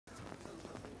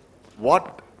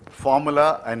what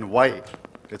formula and why.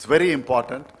 It's very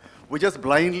important. We just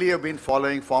blindly have been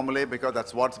following formulae because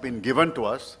that's what's been given to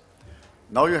us.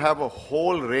 Now you have a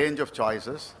whole range of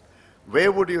choices.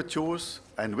 Where would you choose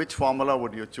and which formula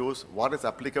would you choose? What is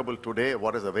applicable today,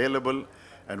 what is available,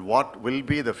 and what will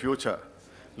be the future?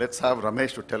 Let's have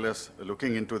Ramesh to tell us,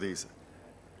 looking into these.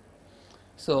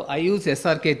 So I use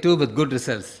SRK2 with good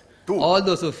results. 2. All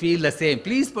those who feel the same,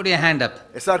 please put your hand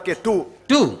up. SRK2?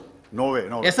 2. No way,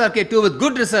 no way. SRK2 with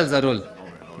good results, Arul. No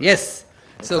way. Yes.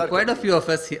 So SRK2. quite a few of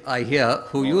us are here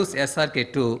who use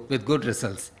SRK2 with good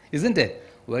results, isn't it?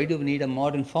 Why do we need a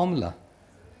modern formula?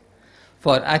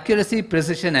 For accuracy,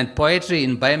 precision and poetry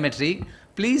in biometry,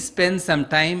 please spend some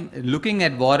time looking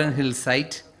at Warren Hill's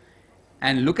site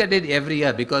and look at it every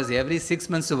year, because every 6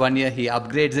 months to 1 year he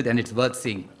upgrades it and it's worth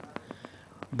seeing.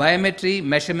 Biometry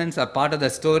measurements are part of the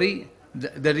story.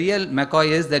 The real McCoy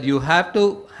is that you have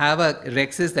to have a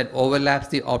rhexis that overlaps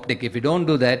the optic. If you don't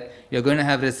do that, you're going to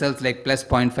have results like plus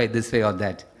 0.5 this way or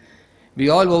that. We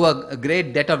all owe a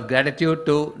great debt of gratitude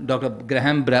to Dr.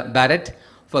 Graham Barrett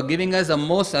for giving us the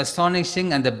most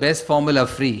astonishing and the best formula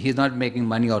free. He's not making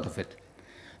money out of it.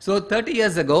 So 30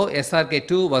 years ago,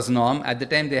 SRK2 was norm. At the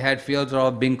time they had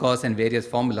Fyodorov, Binkos and various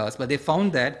formulas, but they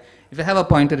found that, if I have a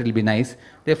pointer it'll be nice,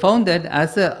 they found that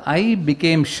as the eye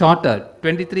became shorter,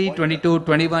 23, 22,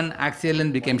 21 axial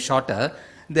length became shorter,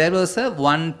 there was a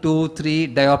 1, 2, 3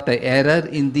 diopter error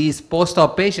in these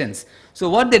post-op patients. So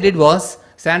what they did was,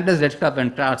 Sanders, Redcroft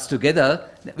and Charts together,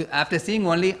 after seeing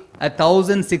only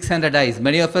 1,600 eyes,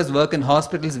 many of us work in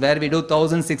hospitals where we do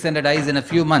 1,600 eyes in a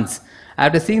few months.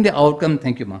 After seeing the outcome,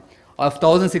 thank you ma, of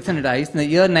 1,600 eyes, in the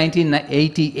year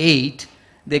 1988,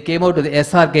 they came out with the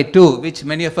SRK2, which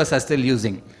many of us are still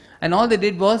using. And all they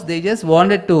did was, they just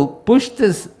wanted to push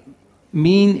this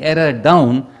mean error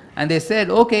down, and they said,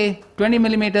 okay, 20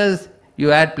 millimeters,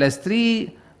 you add plus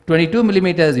 3, 22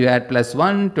 millimeters, you add plus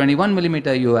 1, 21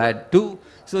 millimeter, you add 2.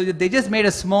 So they just made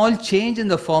a small change in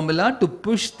the formula to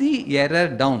push the error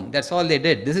down. That's all they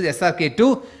did. This is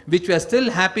SRK2, which we are still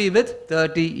happy with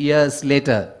 30 years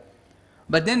later.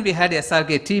 But then we had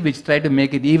SRK-T, which tried to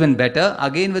make it even better,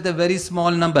 again with a very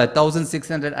small number,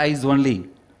 1,600 eyes only.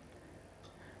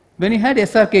 When you had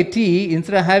SRK-T,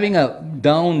 instead of having a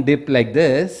down dip like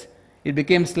this, it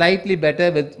became slightly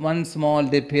better with one small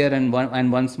dip here and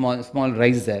one small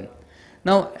rise there.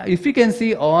 Now, if you can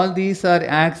see, all these are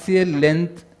axial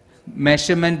length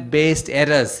measurement based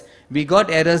errors. We got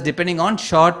errors depending on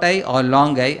short eye or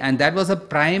long eye, and that was a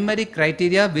primary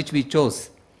criteria which we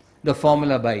chose the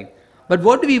formula by. But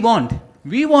what do we want?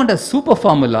 We want a super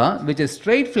formula which is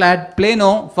straight, flat,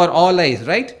 plano for all eyes,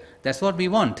 right? That's what we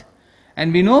want.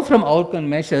 And we know from outcome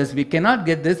measures we cannot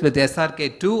get this with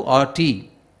SRK2 or T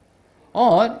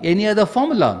or any other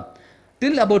formula.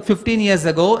 Till about 15 years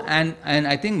ago, and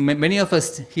I think many of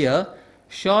us here,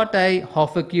 short eye,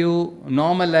 Hoffa-Q,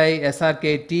 normal eye,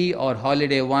 SRK-T or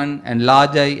Holiday 1 and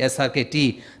large eye,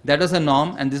 SRK-T. That was a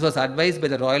norm, and this was advised by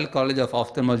the Royal College of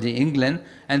Ophthalmology, England,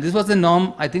 and this was the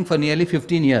norm, I think, for nearly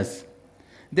 15 years.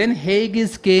 Then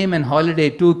Haigis came and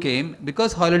Holiday 2 came.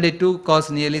 Because Holiday 2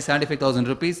 cost nearly 75,000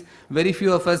 rupees, very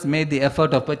few of us made the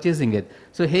effort of purchasing it.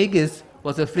 So Haigis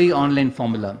was a free online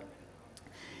formula.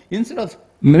 Instead of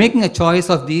making a choice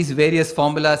of these various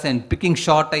formulas and picking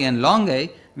short eye and long eye,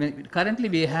 currently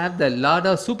we have the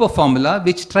LADA super formula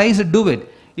which tries to do it.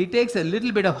 It takes a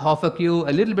little bit of Hoffa-Q,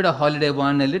 a little bit of Holiday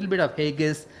 1, a little bit of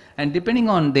Haigis, and depending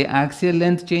on the axial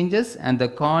length changes and the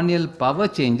corneal power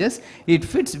changes, it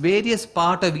fits various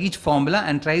parts of each formula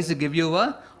and tries to give you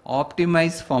a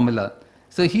optimized formula.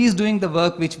 So he is doing the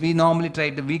work which we normally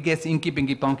try to, we guess inky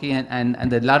pinky ponky,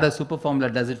 and the LADA super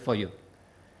formula does it for you.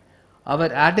 Our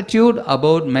attitude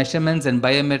about measurements and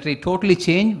biometry totally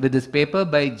changed with this paper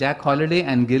by Jack Holliday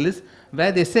and Gillis,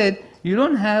 where they said, you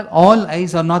don't have, all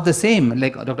eyes are not the same.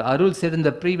 Like Dr. Arul said in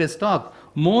the previous talk,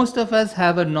 most of us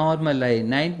have a normal eye.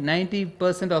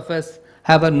 90% of us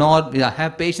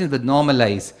have patients with normal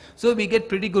eyes. So we get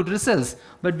pretty good results.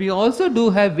 But we also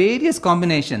do have various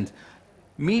combinations.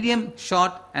 Medium,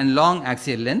 short and long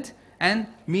axial length, and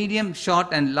medium, short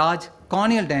and large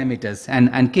corneal diameters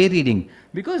and K reading.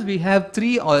 Because we have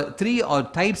three or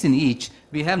types in each,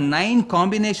 we have 9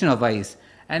 combination of eyes.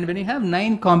 And when you have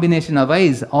 9 combination of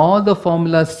eyes, all the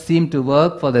formulas seem to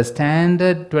work for the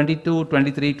standard 22,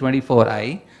 23, 24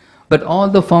 eye. But all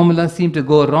the formulas seem to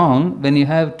go wrong when you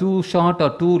have too short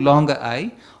or too longer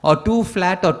eye, or too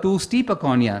flat or too steep a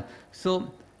cornea.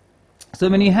 So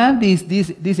when you have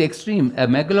these extreme, a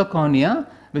megalocornea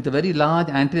with a very large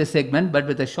anterior segment but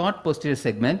with a short posterior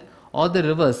segment, or the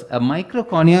reverse, a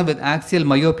microcornea with axial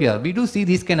myopia. We do see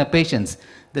these kind of patients.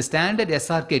 The standard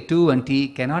SRK2 and T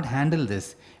cannot handle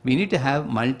this. We need to have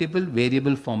multiple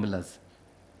variable formulas.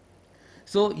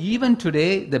 So even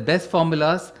today, the best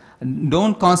formulas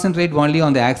don't concentrate only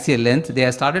on the axial length. They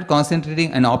have started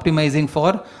concentrating and optimizing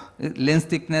for lens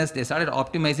thickness. They started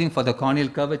optimizing for the corneal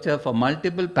curvature, for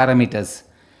multiple parameters.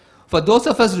 For those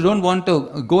of us who don't want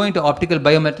to go into optical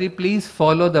biometry, please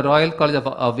follow the Royal College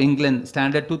of England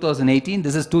Standard 2018.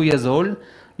 This is 2 years old.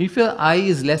 If your eye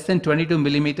is less than 22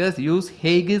 millimeters, use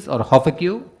Haigis or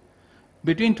Hofecu.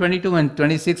 Between 22 and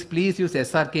 26, please use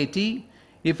SRKT.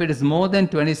 If it is more than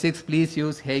 26, please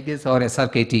use Haigis or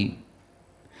SRKT.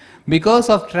 Because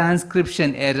of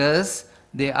transcription errors,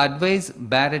 they advise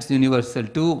Barrett's Universal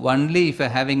 2 only if you are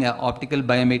having an optical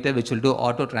biometer which will do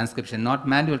auto transcription, not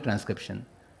manual transcription.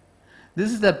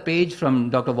 This is a page from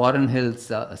Dr. Warren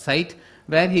Hill's site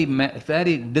where he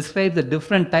describes the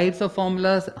different types of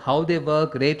formulas, how they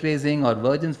work, ray tracing or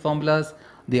Virgin's formulas,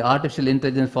 the artificial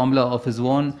intelligence formula of his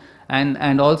own,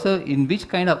 and also in which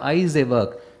kind of eyes they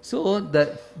work. So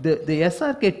the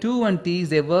SRK2 and Ts,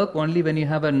 they work only when you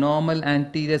have a normal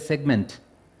anterior segment.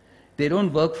 They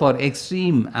don't work for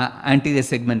extreme anterior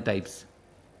segment types.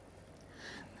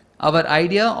 Our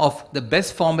idea of the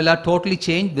best formula totally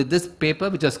changed with this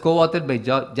paper, which was co-authored by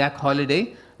Jack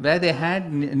Holliday, where they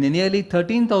had nearly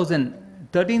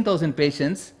 13,000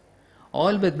 patients,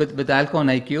 all with Alcon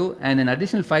IQ, and an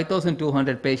additional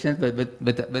 5,200 patients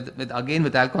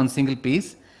with Alcon single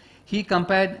piece. He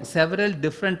compared several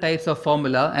different types of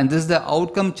formula, and this is the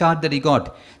outcome chart that he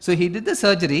got. So he did the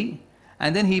surgery,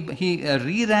 and then he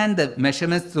reran the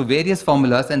measurements through various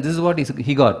formulas, and this is what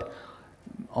he got.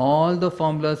 All the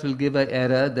formulas will give an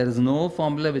error. There is no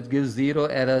formula which gives 0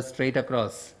 error straight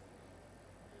across.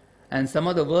 And some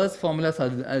of the worst formulas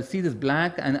are, see this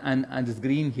black and this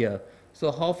green here.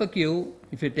 So Hofecu,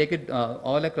 if you take it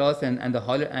all across, and the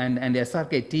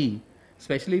SRKT,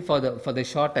 especially for the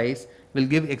short eyes, will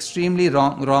give extremely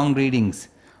wrong readings.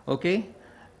 Okay.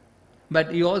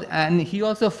 But he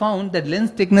also found that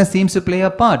lens thickness seems to play a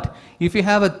part. If you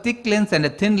have a thick lens and a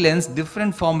thin lens,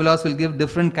 different formulas will give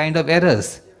different kind of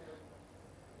errors.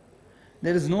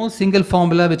 There is no single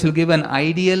formula which will give an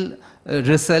ideal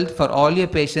result for all your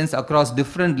patients across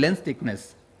different lens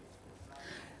thickness.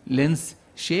 Lens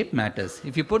shape matters.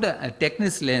 If you put a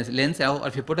Technis lens or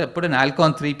if you put an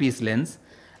Alcon 3-piece lens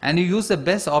and you use the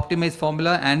best optimized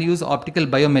formula and use optical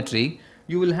biometry,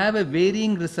 you will have a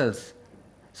varying results.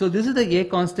 So this is the A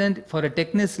constant for a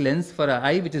Technis lens for an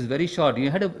eye which is very short. You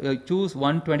had to choose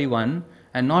 121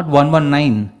 and not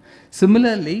 119.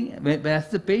 Similarly, as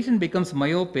the patient becomes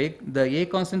myopic, the A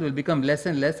constant will become less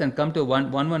and less and come to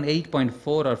 118.4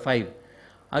 or 5.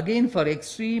 Again, for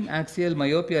extreme axial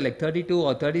myopia like 32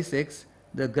 or 36,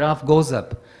 the graph goes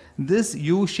up. This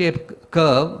U-shaped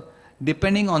curve,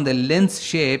 depending on the lens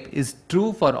shape, is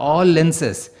true for all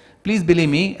lenses. Please believe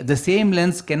me, the same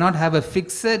lens cannot have a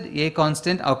fixed A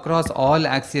constant across all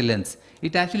axial lens.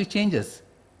 It actually changes.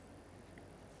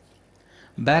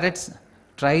 Barrett's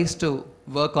tries to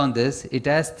work on this. It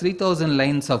has 3,000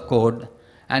 lines of code,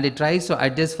 and it tries to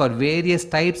adjust for various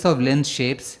types of lens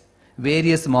shapes,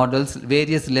 various models,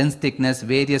 various lens thickness,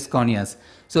 various corneas.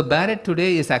 So Barrett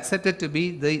today is accepted to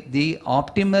be the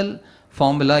optimal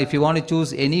formula if you want to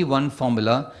choose any one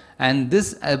formula. And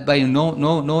this by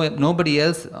nobody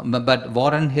else but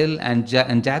Warren Hill and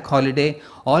Jack Holliday,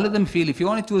 all of them feel if you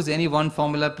want to choose any one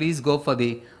formula, please go for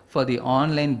the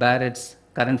online Barrett's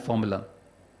current formula.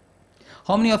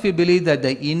 How many of you believe that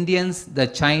the Indians, the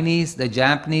Chinese, the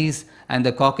Japanese and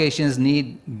the Caucasians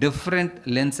need different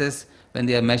lenses when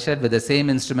they are measured with the same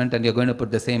instrument and you're going to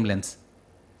put the same lens?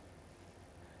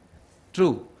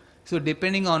 True. So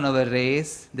depending on our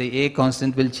race, the A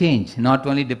constant will change, not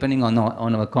only depending on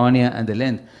our cornea and the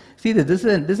length. See, this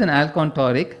is an Alcon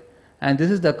toric, and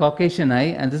this is the Caucasian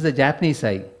eye, and this is the Japanese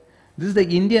eye. This is the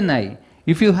Indian eye.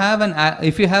 If you have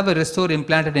a restore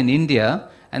implanted in India,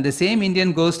 and the same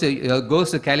Indian goes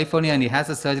to California and he has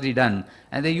a surgery done,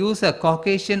 and they use a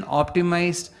Caucasian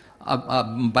optimized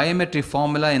biometric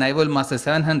formula in IOL Master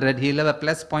 700, he'll have a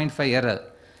plus 0.5 error.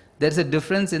 There's a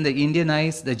difference in the Indian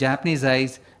eyes, the Japanese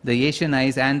eyes, the Asian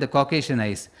eyes and the Caucasian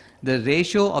eyes. The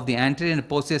ratio of the anterior and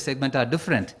posterior segment are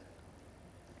different.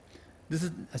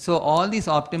 So all these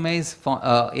optimized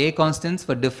A constants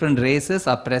for different races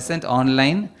are present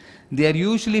online. They are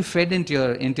usually fed into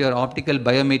your optical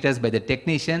biometers by the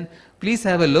technician. Please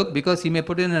have a look, because he may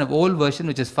put in an old version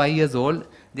which is 5 years old.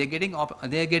 They are getting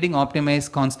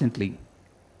optimized constantly.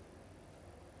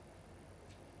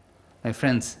 My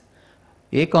friends,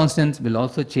 A constants will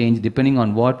also change depending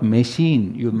on what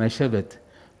machine you measure with.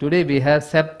 Today we have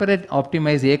separate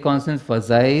optimized A constants for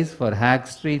Zeiss, for Hack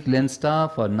Street,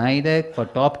 Linstar, for Nidec, for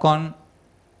Topcon.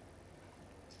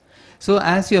 So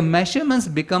as your measurements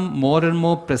become more and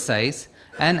more precise,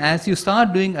 and as you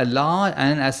start doing a lot,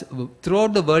 and as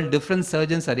throughout the world different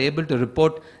surgeons are able to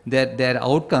report their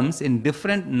outcomes in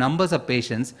different numbers of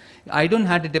patients, I don't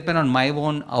have to depend on my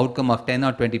own outcome of 10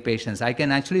 or 20 patients. I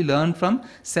can actually learn from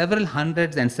several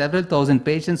hundreds and several thousand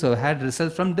patients who have had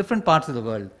results from different parts of the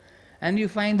world. And you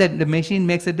find that the machine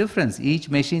makes a difference. Each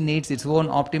machine needs its own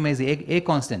optimized A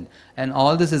constant, and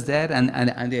all this is there, and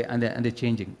they're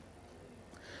changing.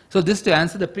 So this to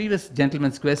answer the previous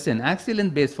gentleman's question, axial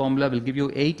length-based formula will give you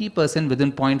 80%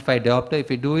 within 0.5 diopter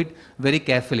if you do it very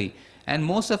carefully. And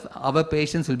most of our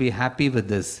patients will be happy with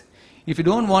this. If you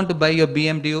don't want to buy your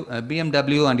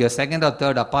BMW and your second or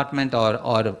third apartment or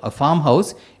a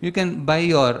farmhouse, you can buy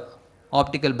your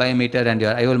optical biometer and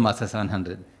your IOL Master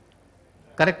 700.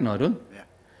 Correct, no, Arun? Yeah.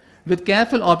 With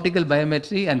careful optical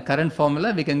biometry and current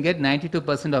formula, we can get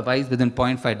 92% of eyes within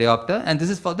 0.5 diopter, and this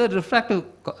is for the refractive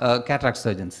cataract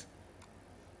surgeons.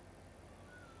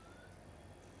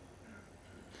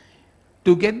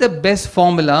 To get the best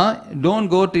formula, don't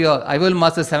go to your IOL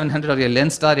Master 700 or your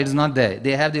Lenstar, it is not there.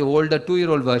 They have the older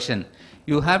 2-year-old version.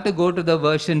 You have to go to the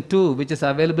version 2, which is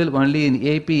available only in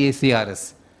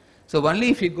APACRS. So only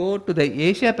if you go to the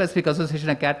Asia Pacific Association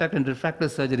of Cataract and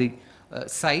Refractive Surgery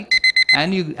site,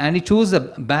 and you choose the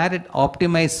Barrett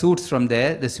optimized suits from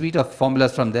there, the suite of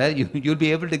formulas from there, you'll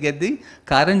be able to get the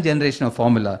current generation of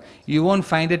formula. You won't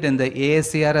find it in the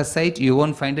ASCRS site, you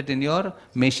won't find it in your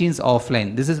machines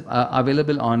offline. This is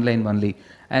available online only.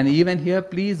 And even here,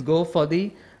 please go for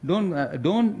the,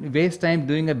 don't waste time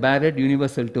doing a Barrett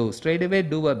Universal 2. Straight away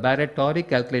do a Barrett Toric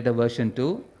Calculator version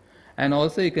 2. And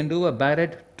also you can do a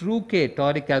Barrett True-K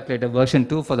Toric Calculator version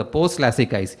 2 for the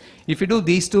post-classic eyes. If you do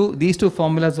these two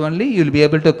formulas only, you will be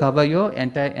able to cover your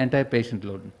entire patient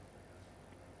load.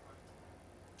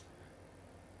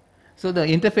 So the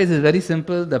interface is very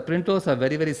simple, the printouts are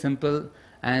very, very simple,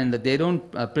 and they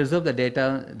don't preserve the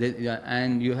data,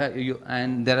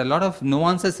 and there are a lot of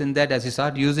nuances in that. As you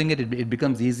start using it, it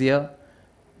becomes easier.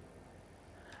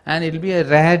 And it will be a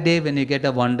rare day when you get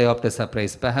a 1 diopter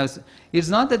surprise. Perhaps it's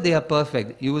not that they are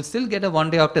perfect. You will still get a 1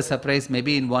 diopter surprise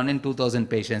maybe in 1 in 2,000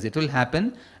 patients. It will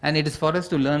happen, and it is for us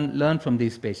to learn from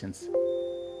these patients.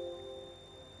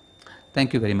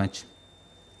 Thank you very much.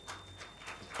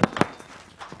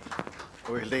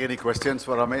 We'll take any questions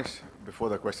for Ramesh. Before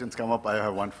the questions come up, I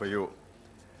have one for you.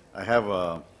 I have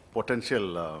a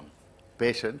potential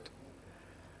patient.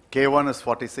 K1 is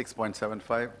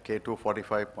 46.75, K2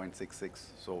 45.66,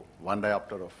 so 1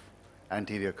 diopter of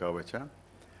anterior curvature,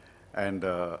 and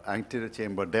anterior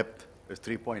chamber depth is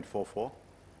 3.44,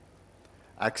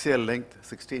 axial length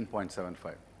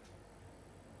 16.75.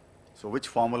 So which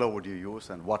formula would you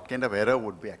use, and what kind of error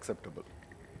would be acceptable?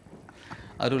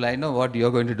 Arul, I know what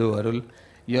you're going to do, Arul.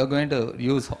 You're going to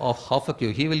use half a Q.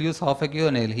 He will use half a Q,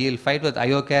 and he'll fight with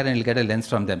IOCare and he'll get a lens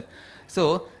from them.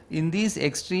 So in these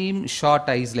extreme short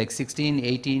eyes like 16,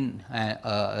 18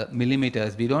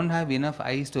 millimeters, we don't have enough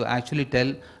eyes to actually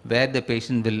tell where the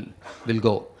patient will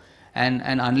go. And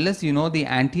unless you know the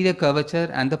anterior curvature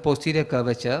and the posterior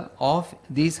curvature of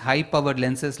these high powered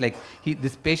lenses, like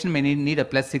this patient may need a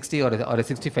plus 60 or a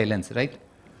 65 lens, right?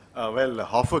 Well,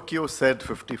 half a Q said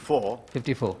 54.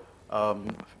 54.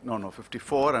 No,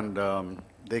 54, and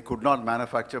they could not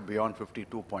manufacture beyond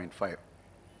 52.5.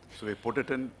 So we put it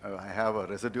in, I have a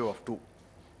residue of 2.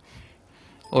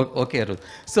 Okay, Arul.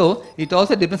 So it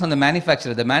also depends on the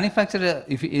manufacturer. The manufacturer,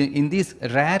 if in these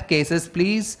rare cases,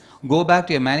 please go back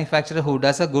to your manufacturer who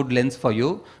does a good lens for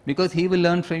you, because he will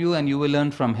learn from you and you will learn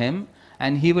from him,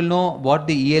 and he will know what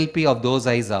the ELP of those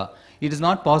eyes are. It is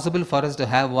not possible for us to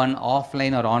have one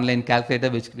offline or online calculator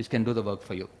which can do the work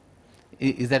for you.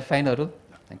 Is that fine, Arul?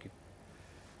 Yeah. Thank you.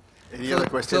 Any other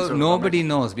questions? So nobody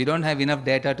knows. We don't have enough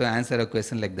data to answer a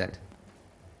question like that.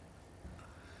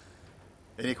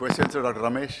 Any questions for Dr.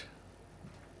 Ramesh?